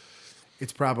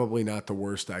it's probably not the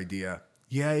worst idea.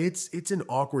 Yeah, it's an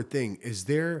awkward thing. Is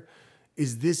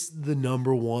this the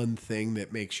number one thing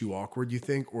that makes you awkward, you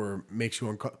think, or makes you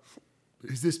uncomfortable?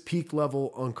 Is this peak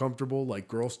level uncomfortable, like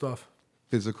girl stuff?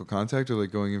 Physical contact, or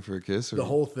like going in for a kiss? Or the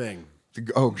whole thing.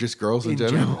 Oh, just girls in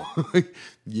general?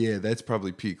 Yeah, that's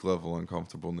probably peak level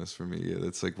uncomfortableness for me. Yeah,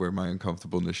 that's like where my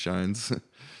uncomfortableness shines.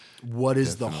 What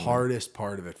is the hardest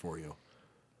part of it for you?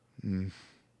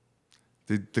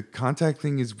 The contact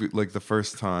thing is like the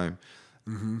first time.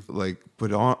 Mm-hmm. Like,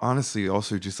 but honestly,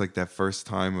 also just like that first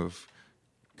time of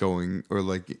going, or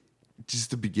like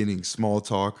just the beginning, small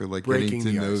talk, or like getting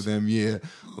to know them. Yeah,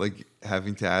 like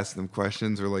having to ask them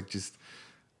questions, or like just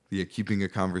keeping a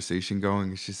conversation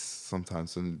going. It's just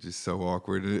sometimes just so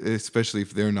awkward, especially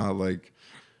if they're not like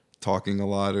talking a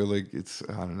lot, or like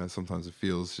I don't know. Sometimes it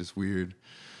feels just weird.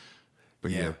 But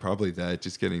yeah, probably that,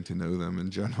 just getting to know them in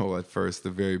general at first,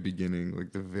 the very beginning,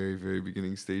 like the very, very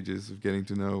beginning stages of getting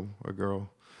to know a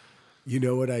girl. You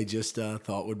know what I just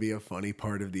thought would be a funny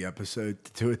part of the episode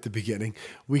to do at the beginning?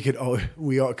 We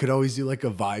all could always do like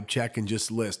a vibe check and just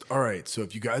list. All right, so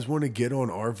if you guys want to get on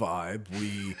our vibe,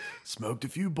 we smoked a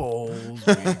few bowls,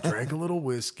 we drank a little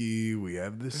whiskey, we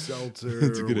have this seltzer.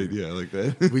 That's a good idea. I like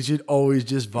that. We should always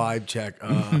just vibe check.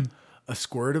 A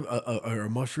squirt of or a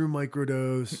mushroom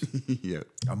microdose, Yeah.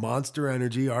 a Monster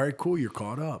Energy. All right, cool, you're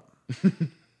caught up.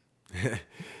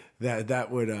 that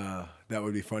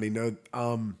would be funny. No,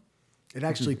 it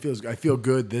actually I feel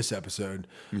good this episode.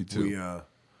 Me too.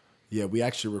 We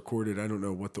actually recorded, I don't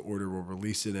know what the order we'll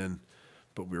release it in,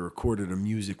 but we recorded a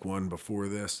music one before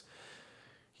this.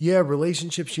 Yeah,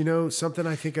 relationships, something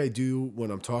I think I do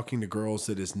when I'm talking to girls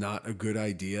that is not a good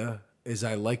idea is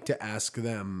I like to ask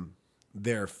them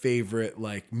their favorite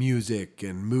like music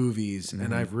and movies.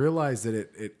 And I've realized that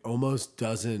it almost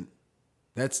doesn't,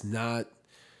 it's not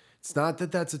that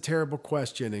that's a terrible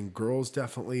question, and girls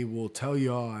definitely will tell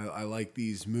you, oh, I like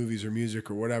these movies or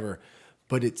music or whatever,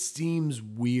 but it seems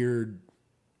weird.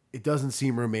 It doesn't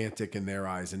seem romantic in their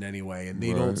eyes in any way, and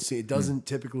they don't see, it doesn't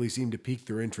typically seem to pique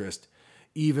their interest,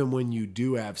 even when you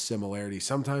do have similarities.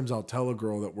 Sometimes I'll tell a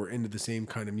girl that we're into the same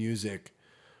kind of music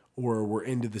or we're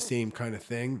into the same kind of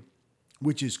thing,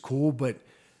 which is cool, but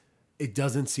it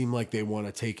doesn't seem like they want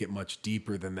to take it much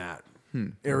deeper than that.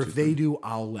 Or if they do,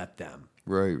 I'll let them.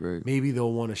 Right. Maybe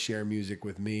they'll want to share music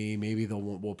with me. Maybe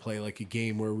we'll play like a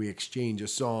game where we exchange a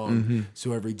song.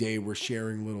 So every day we're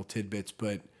sharing little tidbits,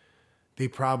 but they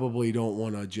probably don't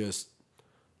want to just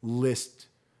list.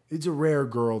 It's a rare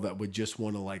girl that would just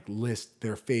want to like list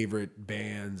their favorite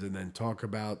bands and then talk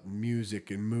about music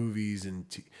and movies and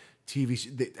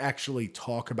TV. They actually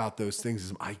talk about those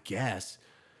things, I guess.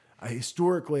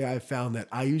 Historically, I've found that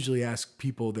I usually ask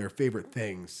people their favorite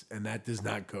things, and that does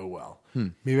not go well.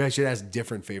 Maybe I should ask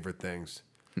different favorite things.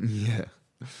 Yeah.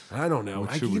 I don't know.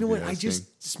 You know what?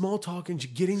 Small talk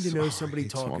and getting to know somebody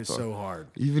talk is so hard.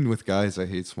 Even with guys, I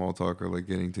hate small talk or like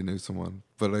getting to know someone.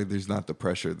 But there's not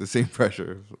the same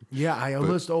pressure. Yeah, I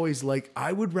almost always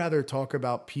I would rather talk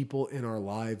about people in our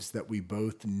lives that we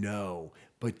both know,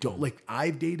 but don't like.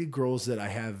 I've dated girls that I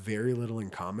have very little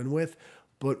in common with,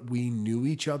 but we knew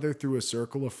each other through a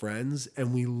circle of friends,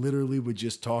 and we literally would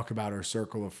just talk about our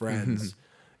circle of friends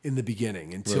in the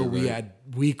beginning until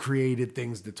we created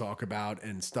things to talk about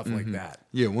and stuff like that.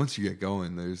 Yeah, once you get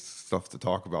going, there's stuff to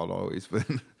talk about always, but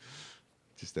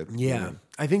just that. Yeah.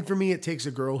 I think for me, it takes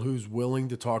a girl who's willing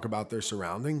to talk about their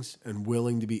surroundings and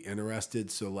willing to be interested.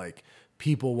 So like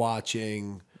people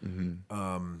watching,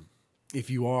 if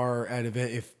you are at an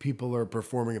event, if people are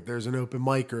performing, if there's an open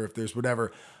mic or if there's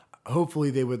whatever, hopefully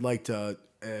they would like to,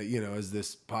 as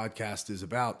this podcast is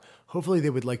about, hopefully they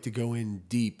would like to go in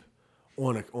deep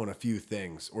on a few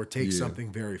things or take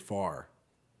something very far,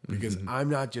 because I'm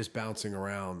not just bouncing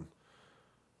around.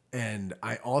 And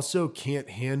I also can't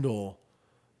handle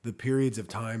the periods of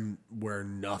time where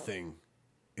nothing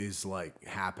is like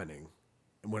happening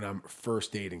when I'm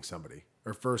first dating somebody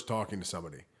or first talking to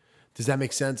somebody. Does that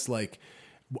make sense? Like,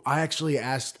 I actually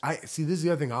asked, this is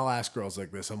the other thing I'll ask girls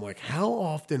like this. I'm like, how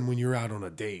often when you're out on a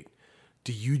date,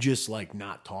 do you just like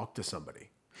not talk to somebody?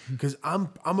 Because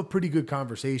I'm a pretty good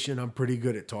conversation. I'm pretty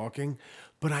good at talking,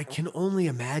 but I can only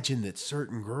imagine that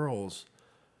certain girls,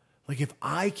 like if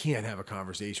I can't have a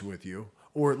conversation with you,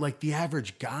 or like the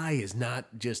average guy is not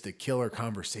just a killer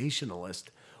conversationalist.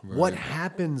 Right. What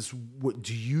happens?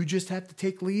 Do you just have to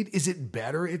take lead? Is it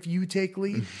better if you take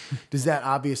lead? Does that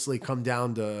obviously come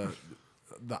down to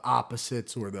the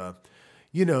opposites or the,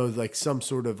 like some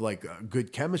sort of like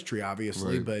good chemistry,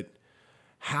 obviously, right. But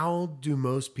how do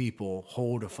most people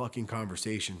hold a fucking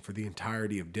conversation for the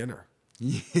entirety of dinner?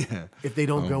 Yeah. If they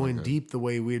don't go in deep the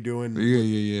way we're doing.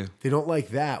 Yeah. They don't like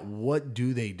that. What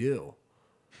do they do?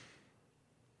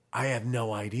 I have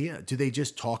no idea. Do they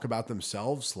just talk about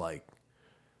themselves? Like,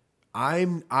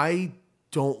 I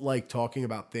don't like talking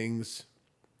about things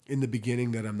in the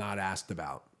beginning that I'm not asked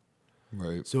about.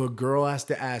 Right. So a girl has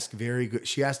to ask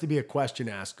she has to be a question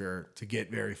asker to get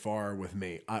very far with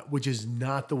me, which is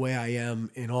not the way I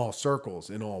am in all circles,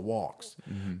 in all walks.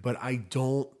 Mm-hmm. But I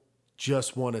don't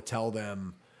just want to tell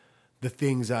them the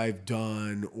things I've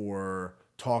done or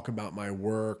talk about my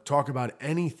work, talk about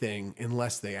anything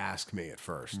unless they ask me at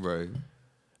first. Right.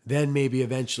 Then maybe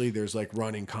eventually there's like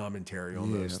running commentary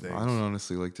on those things. I don't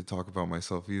honestly like to talk about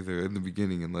myself either in the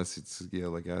beginning unless it's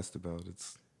like asked about.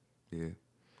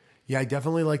 Yeah, I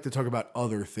definitely like to talk about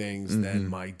other things than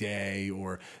my day,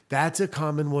 or that's a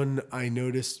common one I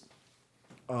notice.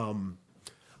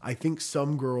 I think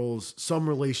some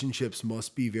relationships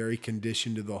must be very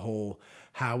conditioned to the whole,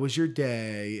 how was your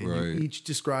day? And you each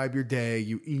describe your day.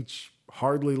 You each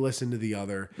hardly listen to the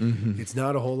other. It's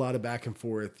not a whole lot of back and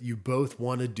forth. You both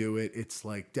want to do it. It's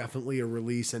like definitely a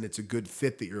release, and it's a good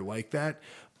fit that you're like that.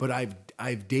 But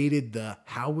I've dated the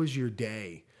 "How was your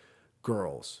day?"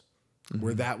 girls,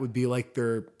 where that would be like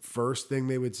their first thing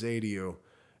they would say to you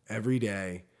every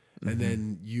day. And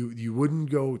then you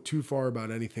wouldn't go too far about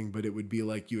anything, but it would be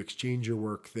like you exchange your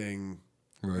work thing.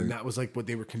 Right. And that was like what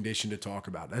they were conditioned to talk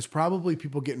about. That's probably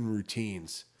people getting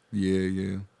routines.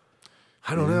 Yeah.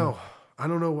 I don't know. I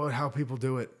don't know how people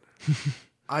do it.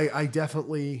 I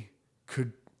definitely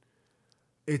could.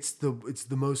 It's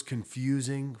the most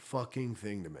confusing fucking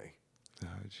thing to me. Oh,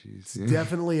 jeez. It's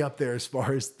definitely up there as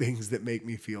far as things that make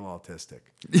me feel autistic.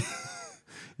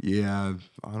 Yeah,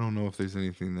 I don't know if there's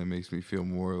anything that makes me feel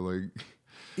more like.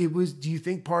 It was. Do you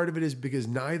think part of it is because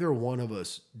neither one of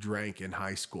us drank in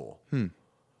high school? You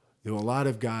know, a lot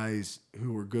of guys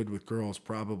who were good with girls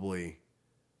probably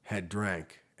had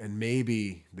drank, and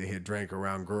maybe they had drank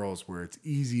around girls where it's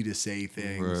easy to say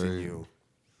things, and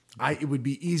it would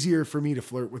be easier for me to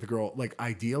flirt with a girl. Like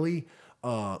ideally,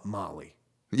 Molly.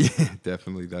 Yeah,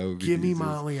 definitely. That would be. Give me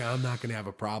Molly. I'm not going to have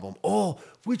a problem. Oh,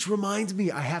 which reminds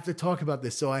me, I have to talk about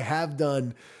this. So I have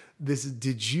done this.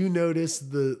 Did you notice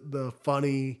the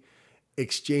funny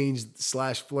exchange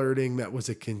 / flirting that was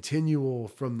a continual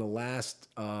from the last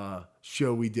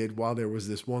show we did while there was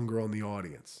this one girl in the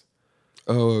audience?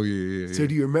 Oh, yeah. So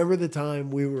do you remember the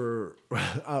time we were,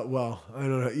 well, I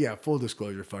don't know. Yeah, full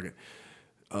disclosure, fuck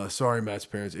it. Sorry, Matt's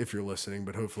parents, if you're listening,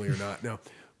 but hopefully you're not. No,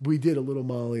 we did a little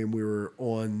Molly and we were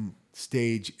on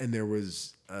stage and there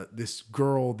was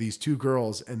these two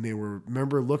girls, and they were,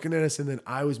 remember, looking at us, and then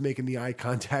I was making the eye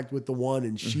contact with the one,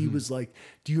 and she was like,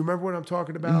 do you remember what I'm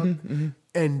talking about?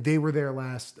 And they were there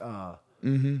last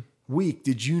week.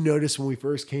 Did you notice when we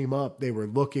first came up, they were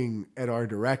looking at our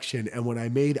direction, and when I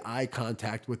made eye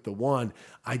contact with the one,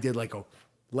 I did like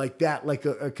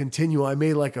a continual. I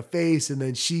made like a face, and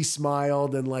then she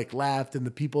smiled and like laughed, and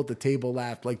the people at the table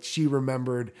laughed, like she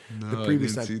remembered the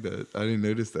previous time. I didn't see that. I didn't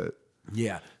notice that.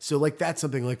 Yeah. So like that's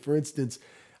something, like for instance,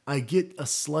 I get a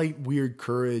slight weird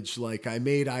courage. Like I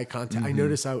made eye contact. I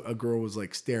noticed a girl was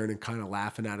like staring and kind of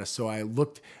laughing at us. So I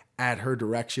looked at her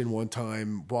direction one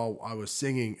time while I was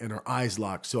singing, and her eyes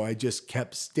locked. So I just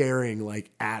kept staring like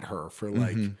at her for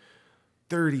like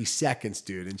 30 seconds,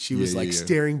 dude. And she was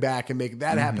staring back and making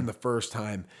that happen the first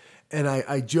time. And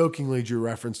I jokingly drew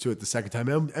reference to it the second time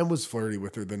and was flirty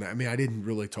with her. I mean, I didn't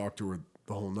really talk to her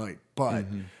the whole night, but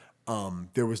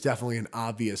there was definitely an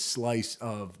obvious slice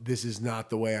of this is not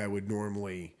the way I would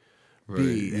normally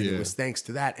be. And it was thanks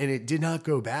to that. And it did not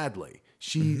go badly.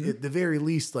 She, at the very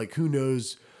least, like, who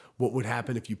knows what would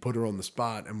happen if you put her on the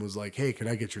spot and was like, hey, can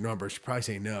I get your number? She'd probably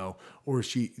say no. Or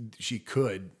she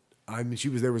could. I mean, she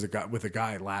was there with a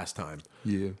guy last time.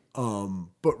 Yeah.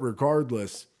 But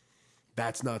regardless,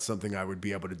 that's not something I would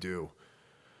be able to do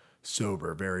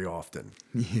sober very often.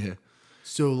 Yeah.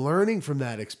 So learning from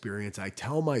that experience, I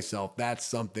tell myself that's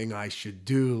something I should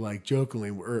do, like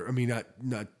jokingly, or I mean,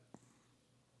 not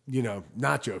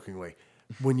jokingly.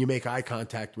 When you make eye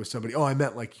contact with somebody, I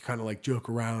meant like you kind of like joke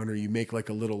around, or you make like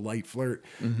a little light flirt.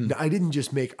 No, I didn't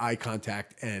just make eye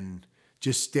contact and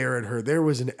just stare at her. There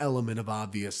was an element of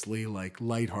obviously like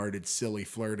lighthearted, silly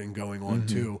flirting going on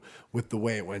too with the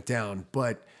way it went down.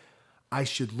 But I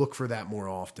should look for that more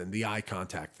often, the eye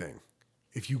contact thing.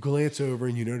 If you glance over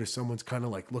and you notice someone's kind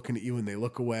of like looking at you and they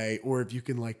look away, or if you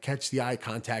can like catch the eye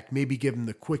contact, maybe give them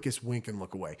the quickest wink and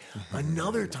look away.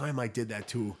 Another time I did that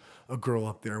to a girl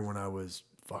up there when I was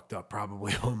fucked up,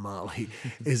 probably on Molly,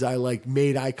 is I like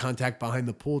made eye contact behind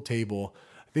the pool table.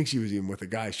 I think she was even with a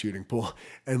guy shooting pool,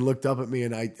 and looked up at me,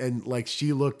 and like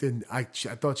she looked, and I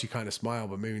thought she kind of smiled,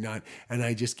 but maybe not. And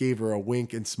I just gave her a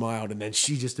wink and smiled, and then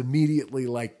she just immediately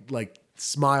like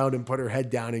smiled and put her head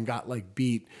down and got like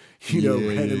beat, red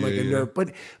and like a nerve.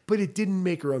 But it didn't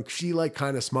make her. She like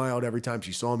kind of smiled every time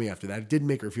she saw me after that. It didn't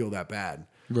make her feel that bad.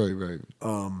 Right.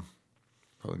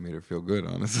 Probably made her feel good,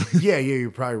 honestly. Yeah,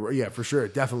 you're probably right. Yeah, for sure.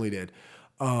 It definitely did.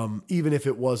 Even if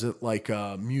it wasn't like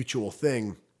a mutual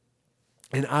thing.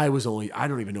 And I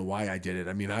don't even know why I did it.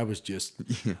 I mean, I was just,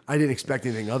 I didn't expect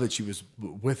anything of it. She was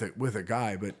with a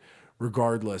guy, but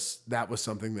regardless, that was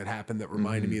something that happened that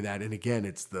reminded me of that. And again,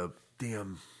 it's the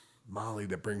damn Molly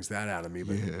that brings that out of me.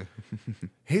 But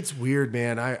it's weird,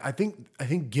 man. I think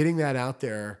getting that out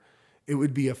there, it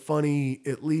would be a funny,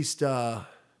 at least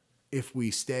if we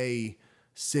stay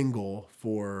single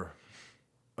for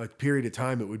a period of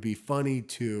time, it would be funny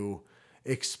to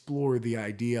explore the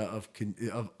idea of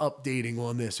updating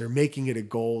on this, or making it a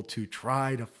goal to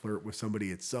try to flirt with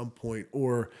somebody at some point,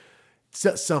 or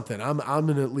something. I'm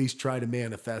going to at least try to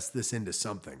manifest this into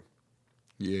something.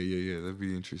 Yeah. That'd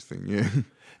be interesting. Yeah.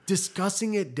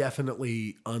 Discussing it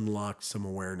definitely unlocked some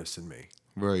awareness in me.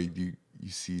 Right. You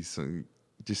see some,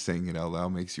 just saying it out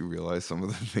loud makes you realize some of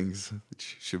the things that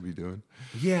you should be doing.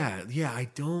 Yeah. I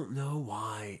don't know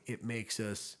why it makes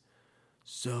us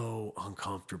so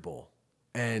uncomfortable.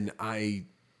 And I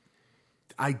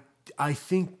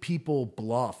think people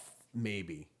bluff,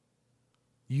 maybe.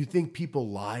 You think people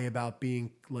lie about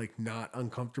being like not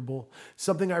uncomfortable?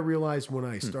 Something I realized when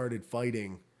I started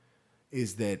fighting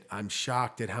is that I'm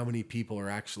shocked at how many people are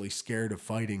actually scared of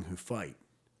fighting who fight,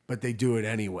 but they do it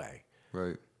anyway.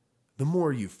 Right. The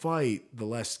more you fight, the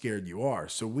less scared you are.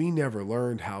 So we never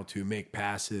learned how to make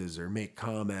passes or make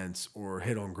comments or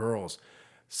hit on girls.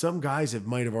 Some guys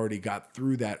might have already got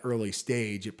through that early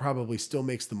stage. It probably still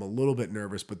makes them a little bit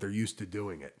nervous, but they're used to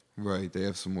doing it. Right. They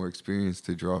have some more experience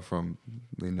to draw from.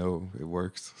 They know it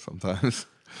works sometimes.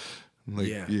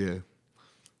 Yeah.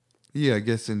 Yeah, I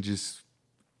guess, and just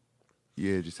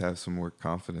have some more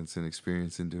confidence and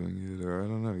experience in doing it, or I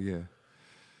don't know. Yeah.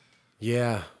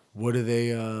 Yeah. What do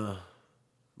they,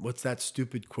 what's that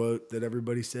stupid quote that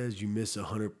everybody says? You miss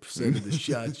 100% of the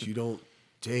shots you don't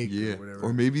take or whatever.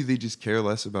 Or maybe they just care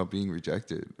less about being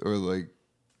rejected, or like.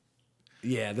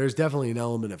 Yeah, there's definitely an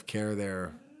element of care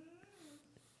there.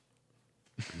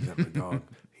 Is that my dog?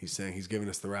 He's saying he's giving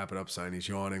us the wrap it up sign. He's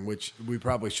yawning, which we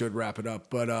probably should wrap it up.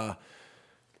 But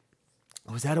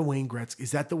was that a Wayne Gretzky?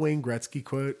 Is that the Wayne Gretzky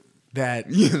quote? That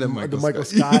the Michael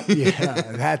Scott?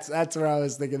 Yeah, that's where I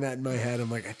was thinking that in my head.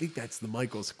 I'm like, I think that's the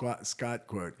Michael Scott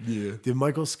quote. Yeah. Dude,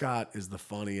 Michael Scott is the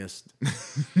funniest.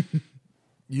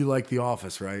 You like The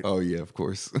Office, right? Oh yeah, of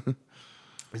course.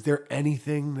 Is there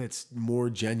anything that's more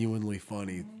genuinely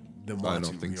funny than watching I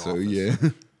don't think The so. Office? Yeah.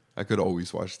 I could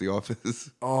always watch The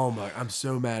Office. Oh my! I'm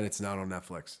so mad it's not on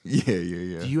Netflix.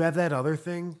 Yeah. Do you have that other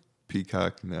thing?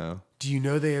 Peacock now. Do you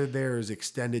know there's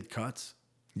extended cuts?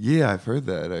 Yeah, I've heard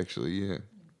that actually. Yeah.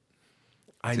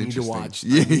 I need to watch.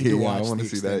 I want to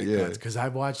see that. Yeah, because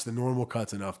I've watched the normal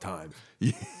cuts enough times.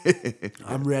 Yeah.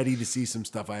 I'm ready to see some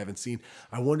stuff I haven't seen.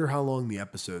 I wonder how long the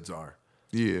episodes are.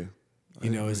 Yeah.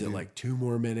 Is it like 2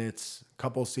 more minutes, a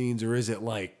couple scenes, or is it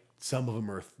like some of them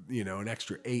are an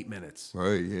extra 8 minutes?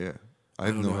 Right. Yeah. I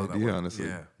have no idea, honestly.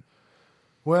 Yeah.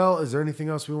 Well, is there anything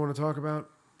else we want to talk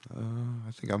about?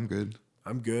 I think I'm good.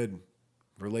 I'm good.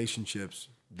 Relationships.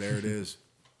 There it is.